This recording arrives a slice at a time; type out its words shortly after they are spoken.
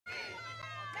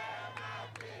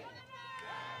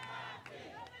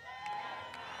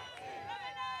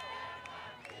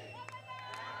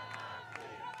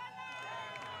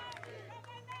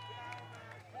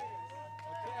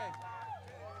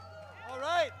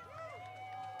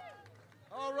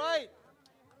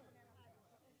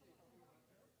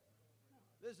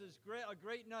is a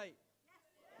great night.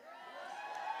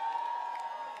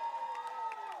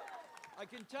 I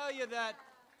can tell you that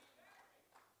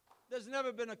there's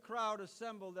never been a crowd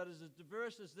assembled that is as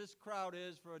diverse as this crowd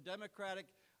is for a Democratic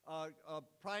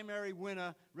primary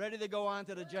winner ready to go on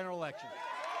to the general election.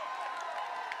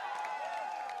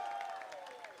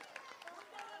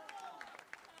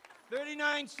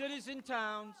 "39 cities and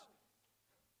towns.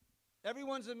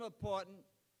 Everyone's important,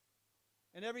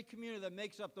 and every community that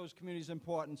makes up those communities is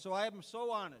important. So I am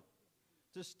so honored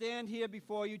to stand here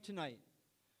before you tonight,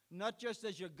 not just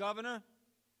as your governor,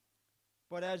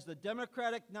 but as the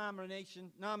Democratic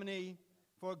nominee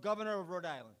for governor of Rhode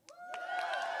Island.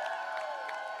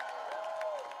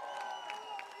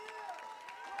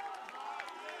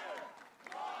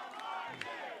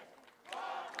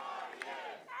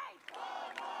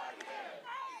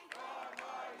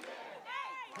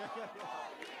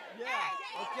 Yeah,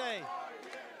 okay.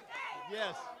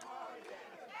 Yes.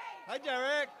 Hi,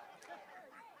 Derek.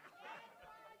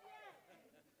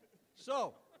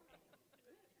 So,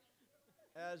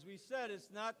 as we said,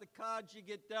 it's not the cards you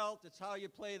get dealt, it's how you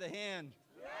play the hand.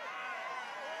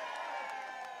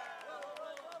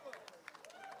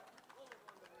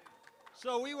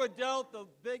 So we were dealt the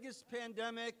biggest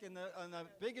pandemic and the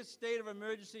biggest state of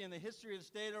emergency in the history of the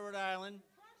state of Rhode Island,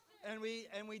 and we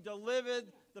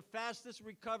delivered the fastest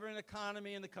recovering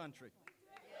economy in the country.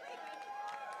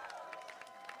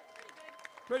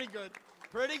 Pretty good.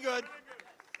 Pretty good.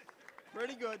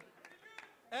 Pretty good.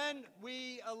 And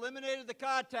we eliminated the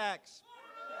car tax.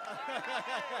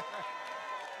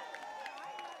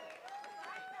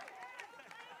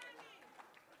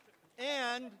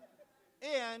 and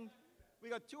we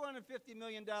got $250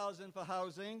 million in for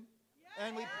housing,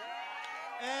 and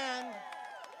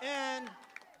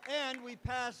we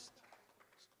passed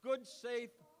good,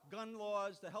 safe gun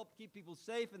laws to help keep people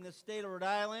safe in this state of Rhode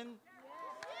Island.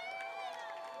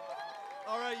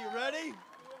 All right, you ready?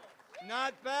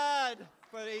 Not bad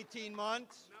for 18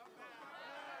 months.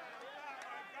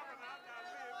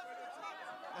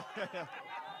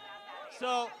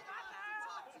 So,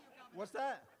 what's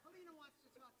that? Helena wants to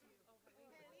talk to you.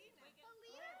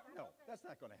 No, that's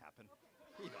not going to happen.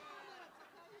 Eva.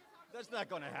 That's not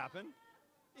going to happen.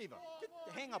 Eva,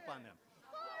 hang up on them.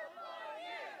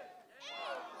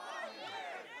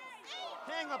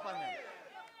 Hang up on them.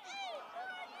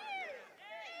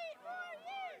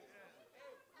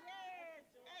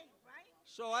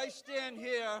 So I stand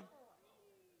here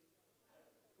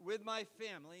with my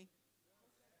family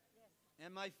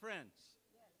and my friends.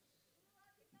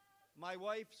 My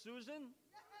wife, Susan.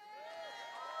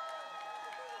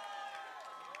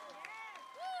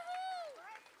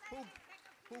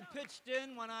 Who pitched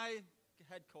in when I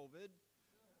had COVID.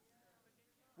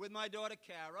 With my daughter,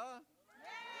 Kara.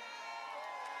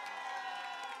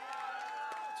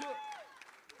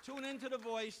 Tune into The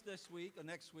Voice this week, or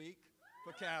next week,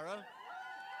 for Kara.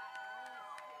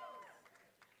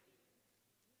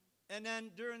 And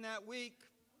then during that week,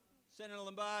 Senator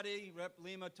Lombardi, Rep.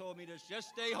 Lima told me to just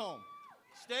stay home.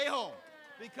 Stay home.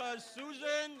 Because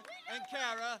Susan and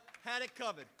Kara had it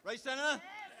covered. Right, Senator?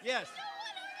 Yes.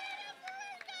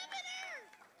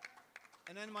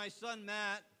 And then my son,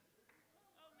 Matt.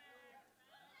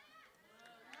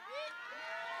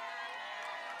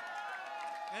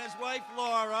 And his wife,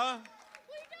 Laura.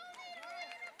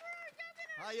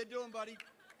 How you doing, buddy?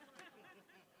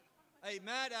 Hey,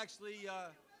 Matt actually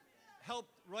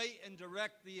helped write and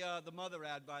direct the Mother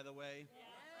ad, by the way.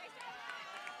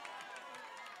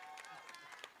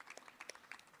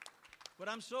 But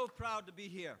I'm so proud to be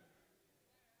here.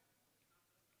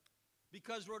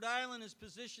 Because Rhode Island is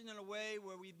positioned in a way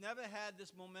where we've never had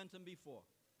this momentum before.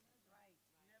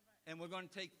 And we're going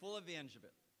to take full advantage of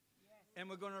it. And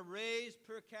we're going to raise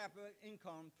per capita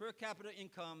income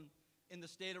in the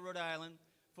state of Rhode Island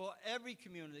for every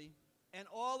community and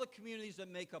all the communities that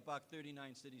make up our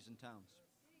 39 cities and towns.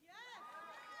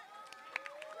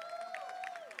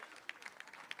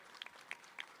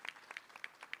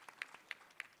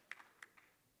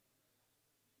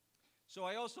 So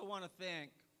I also want to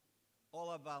thank all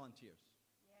our volunteers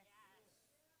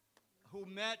who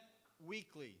met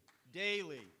weekly,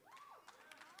 daily.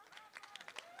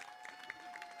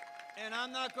 And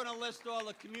I'm not going to list all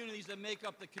the communities that make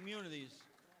up the communities,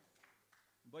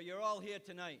 but you're all here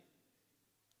tonight,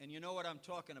 and you know what I'm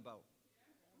talking about.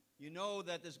 You know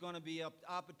that there's going to be an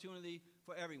opportunity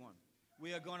for everyone.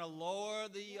 We are going to lower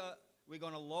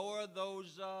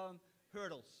those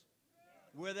hurdles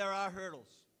where there are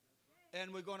hurdles.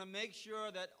 And we're going to make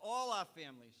sure that all our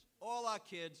families, all our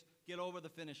kids get over the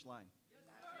finish line.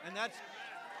 And that's...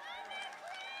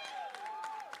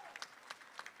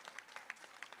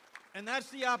 And that's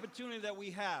the opportunity that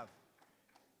we have,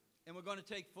 and we're going to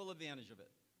take full advantage of it.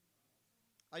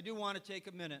 I do want to take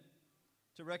a minute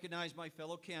to recognize my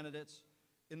fellow candidates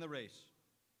in the race.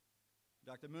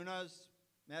 Dr. Munaz,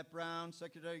 Matt Brown,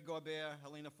 Secretary Gorbert,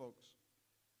 Helena Folks.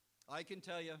 I can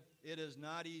tell you it is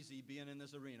not easy being in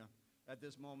this arena at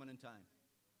this moment in time.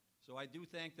 So I do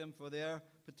thank them for their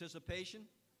participation,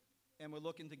 and we're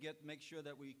looking to make sure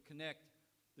that we connect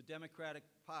the Democratic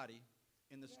Party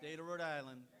in the state of Rhode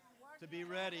Island to be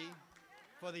ready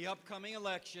for the upcoming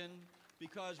election,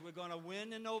 because we're going to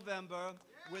win in November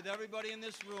with everybody in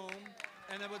this room,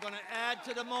 and then we're going to add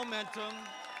to the momentum.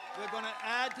 We're going to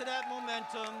add to that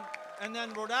momentum, and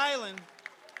then Rhode Island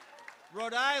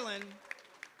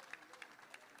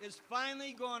is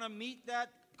finally going to meet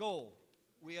that goal.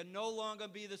 We are no longer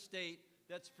be the state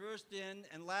that's first in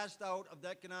and last out of the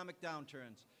economic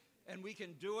downturns. And we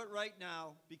can do it right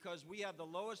now because we have the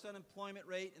lowest unemployment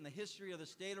rate in the history of the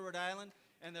state of Rhode Island,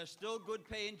 and there's still good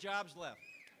paying jobs left.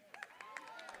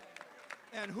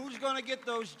 And who's going to get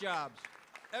those jobs?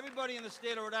 Everybody in the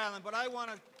state of Rhode Island, but I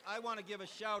want to give a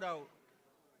shout out.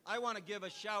 I want to give a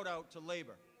shout out to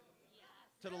labor,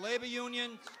 to the labor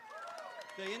unions,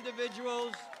 the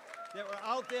individuals that were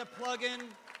out there plugging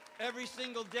every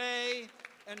single day.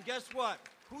 And guess what?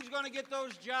 Who's going to get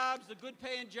those jobs, the good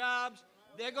paying jobs?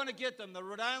 They're going to get them. The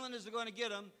Rhode Islanders are going to get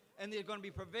them, and they're going to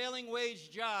be prevailing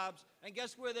wage jobs. And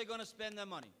guess where they're going to spend their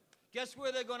money? Guess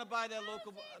where they're going to buy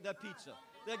their pizza?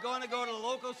 They're going to go to the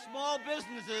local small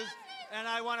businesses, and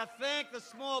I want to thank the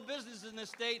small businesses in this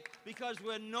state, because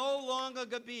we're no longer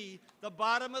going to be the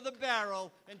bottom of the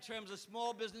barrel in terms of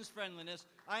small business friendliness.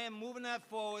 I am moving that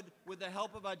forward with the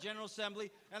help of our General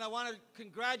Assembly, and I want to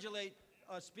congratulate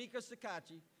Speaker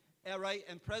Sakachi,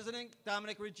 and President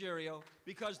Dominic Ruggiero,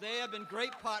 because they have been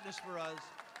great partners for us.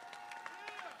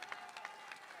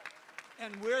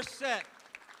 And we're set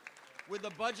with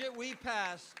the budget we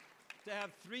passed to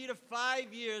have 3 to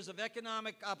 5 years of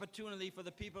economic opportunity for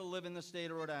the people who live in the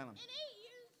state of Rhode Island.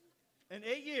 In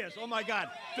 8 years? Oh my God.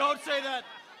 Don't say that.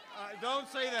 Don't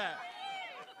say that.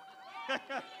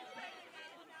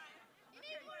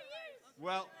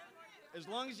 Well, as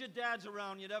long as your dad's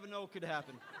around, you never know what could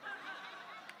happen.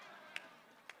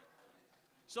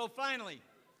 So finally,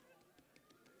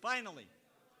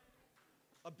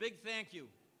 a big thank you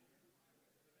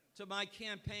to my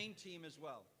campaign team as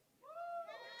well.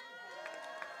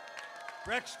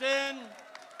 Brexton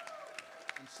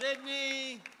and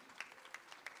Sydney,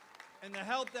 and the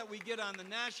help that we get on the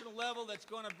national level that's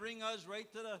going to bring us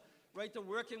right to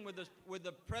working with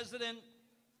the president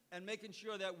and making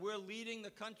sure that we're leading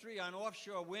the country on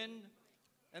offshore wind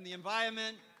and the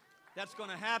environment. That's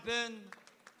going to happen.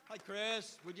 Hi,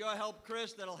 Chris. With your help,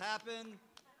 Chris, that'll happen.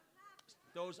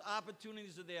 Those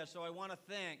opportunities are there. So I want to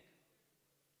thank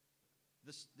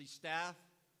the staff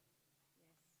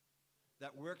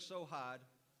that worked so hard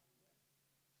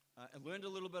and learned a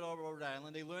little bit about Rhode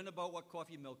Island. They learned about what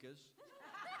coffee milk is.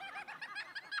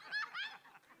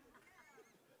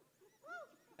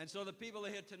 And so the people that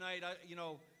are here tonight,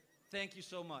 thank you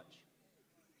so much.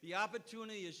 The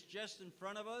opportunity is just in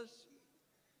front of us,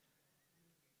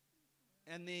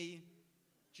 and the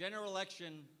general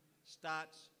election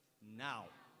starts now,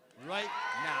 right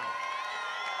now.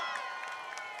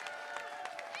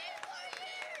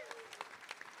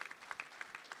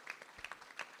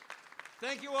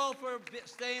 Thank you all for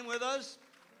staying with us.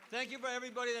 Thank you for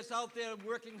everybody that's out there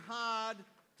working hard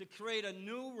to create a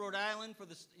new Rhode Island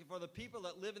for the people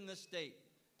that live in this state.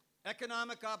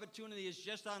 Economic opportunity is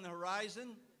just on the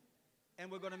horizon,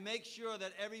 and we're going to make sure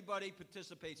that everybody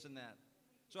participates in that.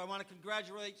 So I want to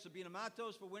congratulate Sabina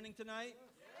Matos for winning tonight.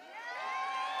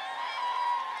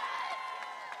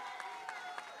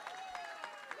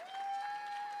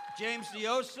 James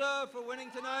Diosa for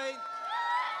winning tonight.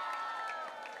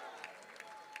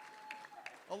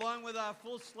 Along with our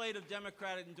full slate of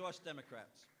endorsed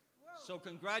Democrats. So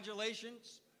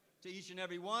congratulations to each and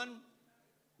every one.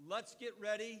 Let's get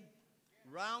ready.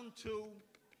 Round 2.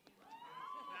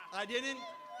 I didn't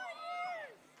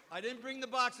bring the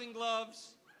boxing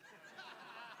gloves,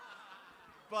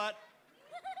 but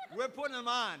we're putting them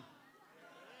on.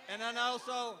 And then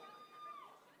also,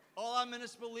 all our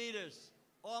municipal leaders,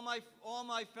 all my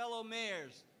fellow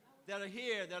mayors that are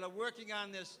here, that are working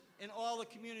on this in all the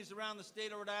communities around the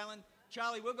state of Rhode Island.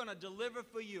 Charlie, we're going to deliver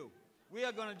for you. We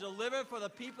are going to deliver for the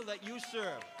people that you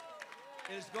serve.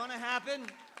 It is going to happen,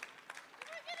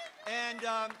 and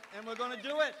we're going to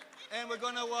do it. And we're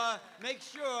going to make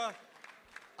sure,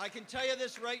 I can tell you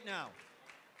this right now,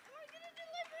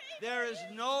 there is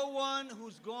no one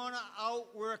who's going to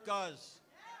outwork us.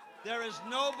 There is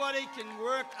nobody can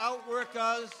outwork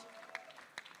us.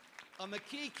 A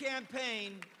McKee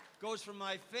campaign goes from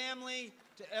my family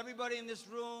to everybody in this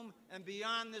room and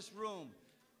beyond this room.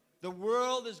 The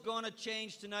world is going to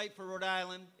change tonight for Rhode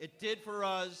Island. It did for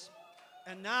us.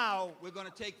 And now we're going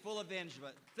to take full advantage of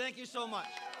it. Thank you so much.